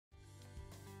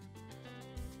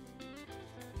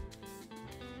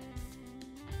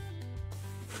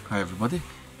Hi everybody,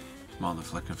 Martyn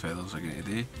Flicking Feathers again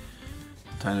today.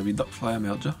 Tying a wee Duckfly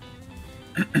emerger.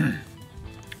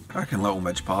 Cracking little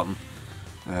midge pattern.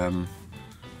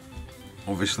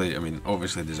 Obviously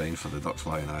designed for the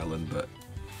Duckfly in Ireland, but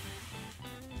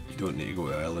you don't need to go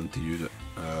to Ireland to use it.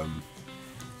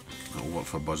 It'll work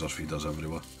for buzzer feeders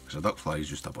everywhere, because a Duckfly is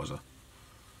just a buzzer.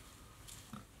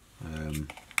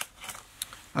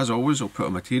 As always, I'll put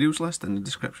a materials list in the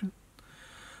description,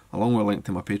 along with a link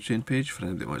to my Patreon page for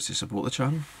anybody that wants to support the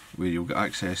channel, where you'll get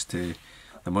access to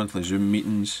the monthly Zoom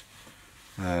meetings,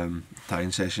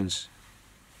 tying sessions,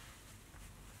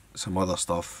 some other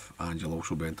stuff, and you'll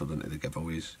also be entered into the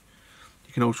giveaways.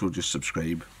 You can also just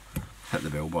subscribe, hit the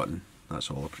bell button, that's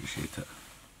all, I appreciate it.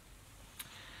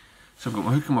 So I've got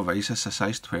my hook and my vise. It's a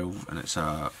size 12 and it's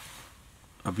a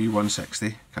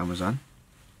B160 Kamasan.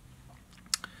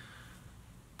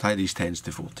 Tie these 10s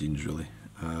to 14s really.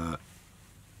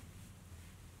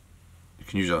 You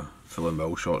can use a full and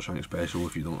mill short shank special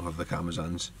if you don't have the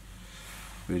Kamasans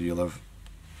where you live.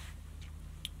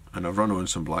 And I've run on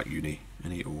some black uni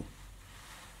in 8/0.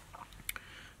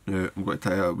 Now I'm going to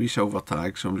tie a wee silver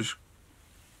tag, so I'm just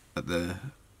at the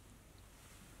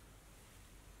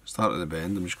start of the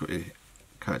bend, I'm just going to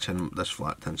catch in this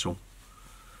flat tinsel.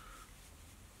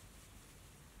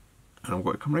 And I'm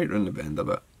going to come right round the bend a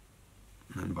bit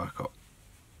and then back up.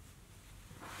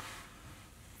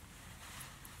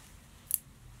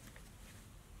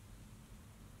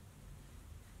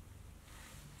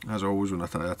 As always, when I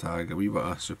tie a tag, a wee bit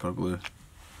of super glue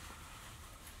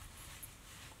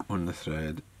on the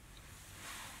thread.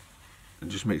 It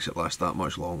just makes it last that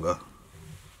much longer.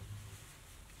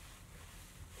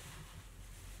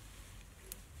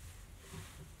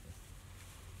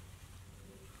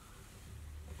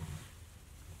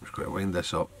 I'm just going to wind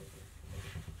this up,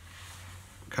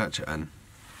 catch it in,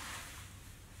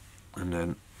 and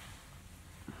then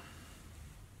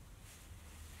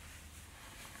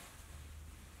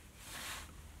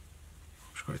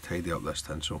going to tidy up this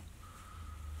tinsel.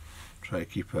 Try to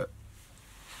keep it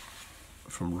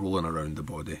from rolling around the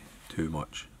body too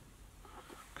much,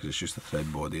 because it's just a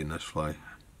thread body in this fly.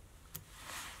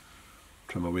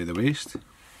 Trim away the waste.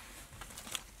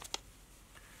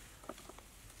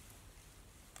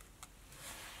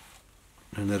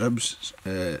 And the ribs,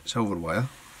 silver wire,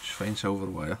 just fine silver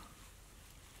wire.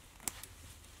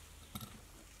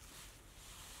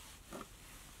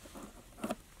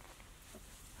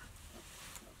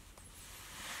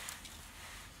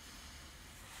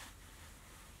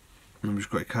 I'm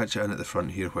just going to catch it in at the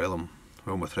front here while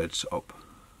my thread's up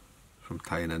from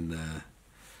tying in the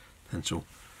tinsel.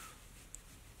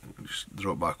 Just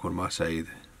drop back on my side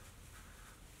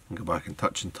and go back and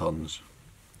touch and turns.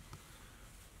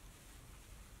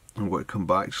 I'm going to come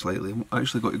back slightly. I'm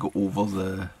actually going to go over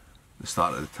the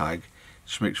start of the tag.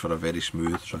 Just makes for a very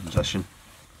smooth transition,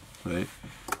 right?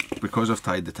 Because I've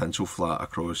tied the tinsel flat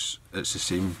across, it's the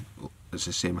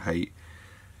same height.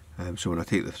 So when I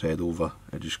take the thread over,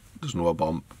 there's no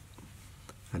bump,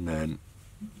 and then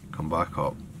come back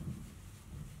up.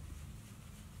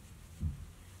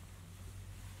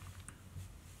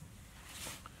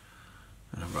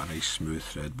 And I've got a nice smooth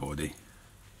thread body.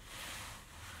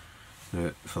 Now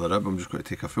for the rib, I'm just going to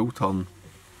take a full turn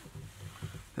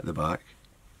at the back,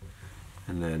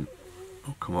 and then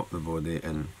I'll come up the body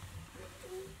and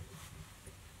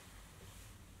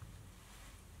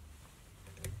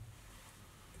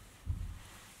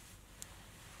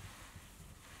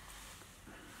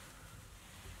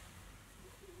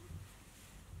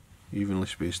evenly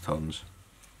spaced turns.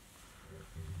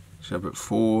 So about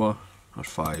 4 or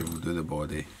 5 will do the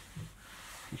body.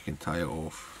 You can tie it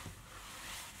off.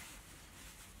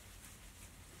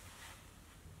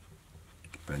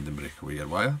 Bend and break away your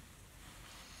wire.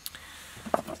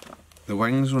 The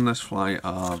wings on this fly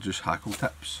are just hackle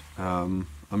tips. I'm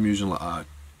using like a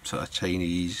sort of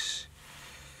Chinese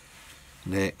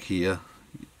neck here.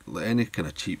 Like any kind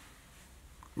of cheap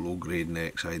low grade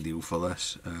neck's ideal for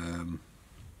this.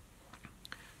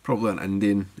 Probably an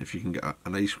Indian, if you can get a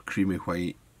nice creamy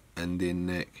white Indian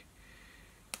neck,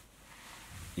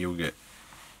 you'll get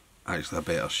actually a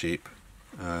better shape,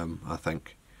 I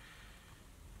think.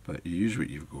 But you use what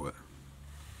you've got.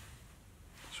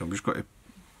 So I'm just going to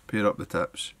pair up the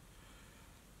tips,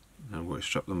 and I'm going to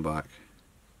strip them back.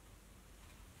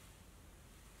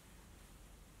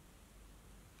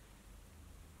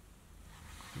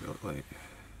 They look like,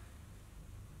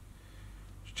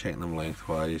 just checking them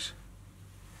lengthwise.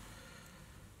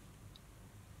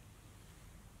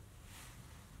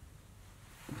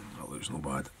 Looks not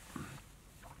bad.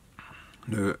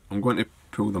 Now I'm going to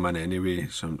pull them in anyway,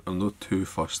 so I'm not too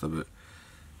fussed about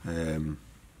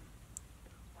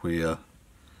where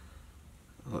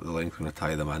the length I'm going to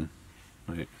tie them in.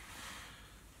 Right.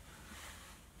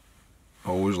 I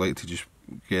always like to just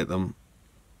get them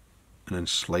and then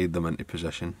slide them into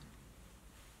position.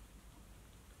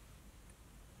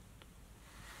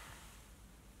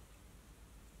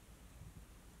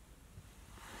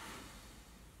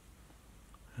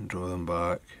 And draw them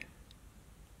back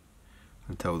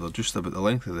until they're just about the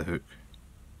length of the hook.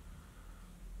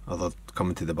 Or they're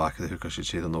coming to the back of the hook, I should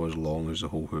say. They're not as long as the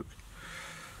whole hook.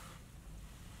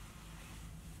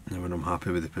 And when I'm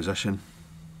happy with the position,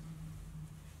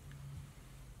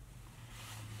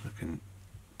 I can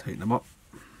tighten them up.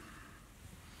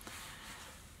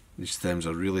 These stems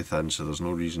are really thin, so there's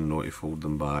no reason not to fold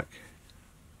them back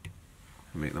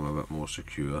and make them a bit more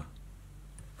secure.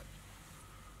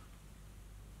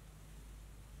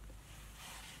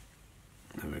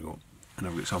 There we go. And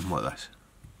I've got something like this.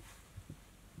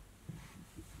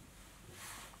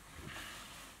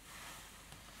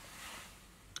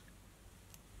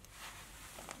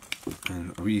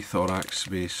 And a wee thorax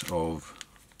base of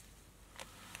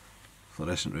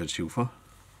fluorescent red sealfur.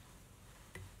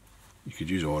 You could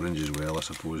use orange as well, I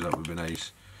suppose, that would be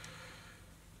nice.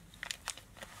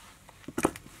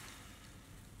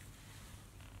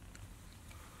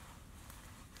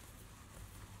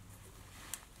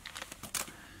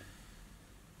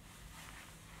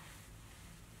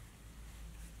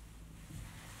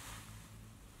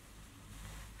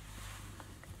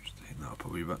 Just tighten that up a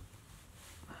wee bit.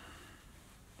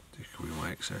 Take away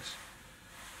my excess.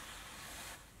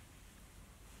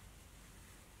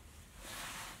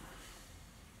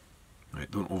 Right,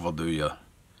 don't overdo your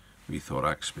wee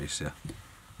thorax space there.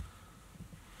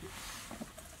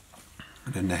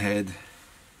 And then the head,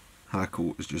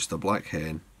 Hackle, is just a black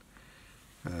hen.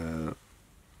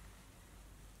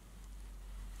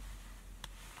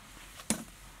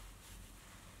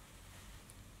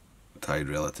 Tied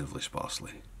relatively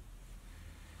sparsely.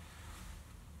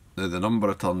 Now the number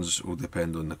of turns will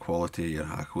depend on the quality of your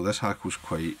hackle. This hackle's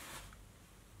quite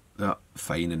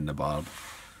fine in the barb,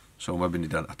 so maybe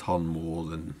need a turn more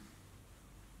than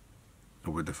I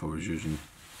would if I was using,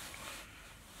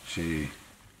 say,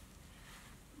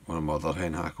 one of my other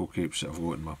hen hackle capes that I've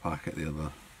got in my packet there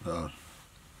that are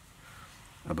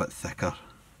a bit thicker.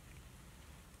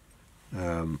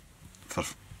 For,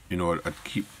 you know, I'd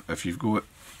keep, if you've got,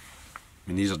 I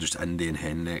mean, these are just Indian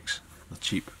hen necks, they're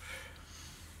cheap.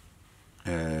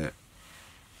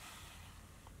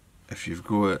 If you've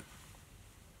got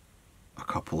a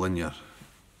couple in your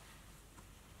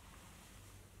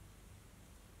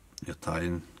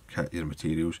tying kit, your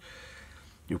materials,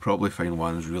 you'll probably find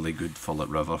one's really good for like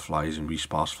river flies and wee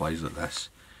sparse flies like this,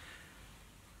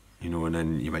 you know, and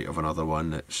then you might have another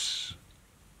one that's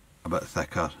a bit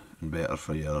thicker and better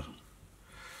for your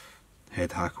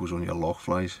head hackles on your loch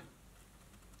flies,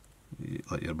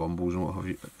 like your bumbles and what have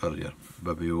you, or your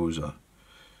bibios, or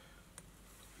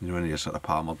you know, any of your sort of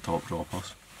palmered top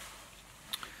droppers.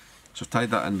 So I've tied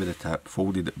that in with the tip,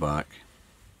 folded it back,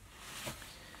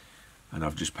 and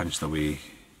I've just pinched away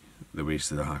the waist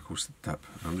of the hackles to the tip.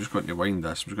 And I'm just going to wind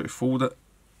this, I'm just going to fold it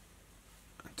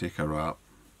and take a wrap.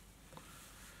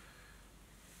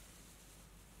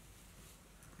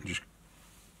 And just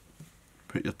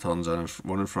put your turns in,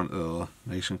 one in front of the other,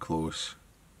 nice and close.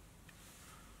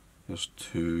 There's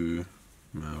two,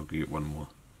 I'll get one more.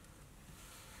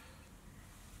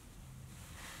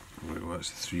 Well, that's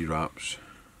the 3 wraps,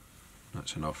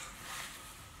 that's enough.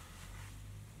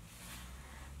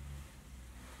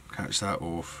 Catch that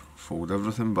off, fold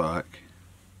everything back,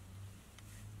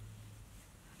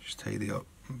 just tidy up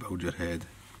and build your head.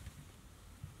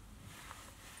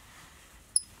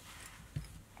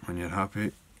 When you're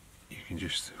happy, you can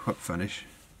just whip finish.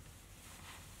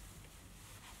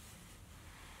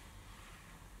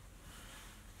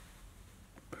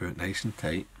 Put it nice and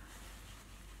tight.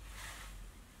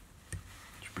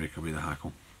 Just break away the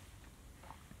hackle.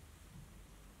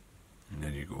 And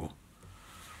there you go.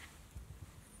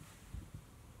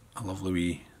 A lovely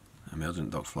wee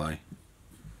emergent duckfly.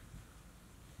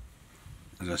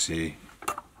 As I say,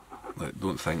 like,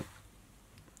 don't think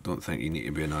you need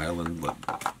to be an island. Like,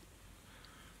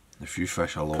 if you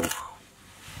fish a loch,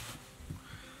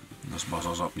 there's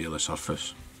buzzers up near the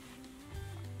surface,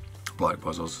 black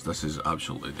buzzers, this is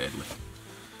absolutely deadly.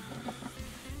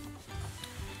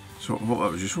 So I hope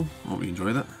that was useful, I hope you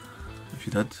enjoyed it. If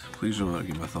you did, please remember to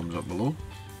give me a thumbs up below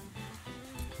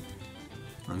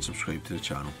and subscribe to the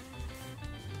channel.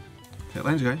 Take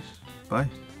lines guys, bye.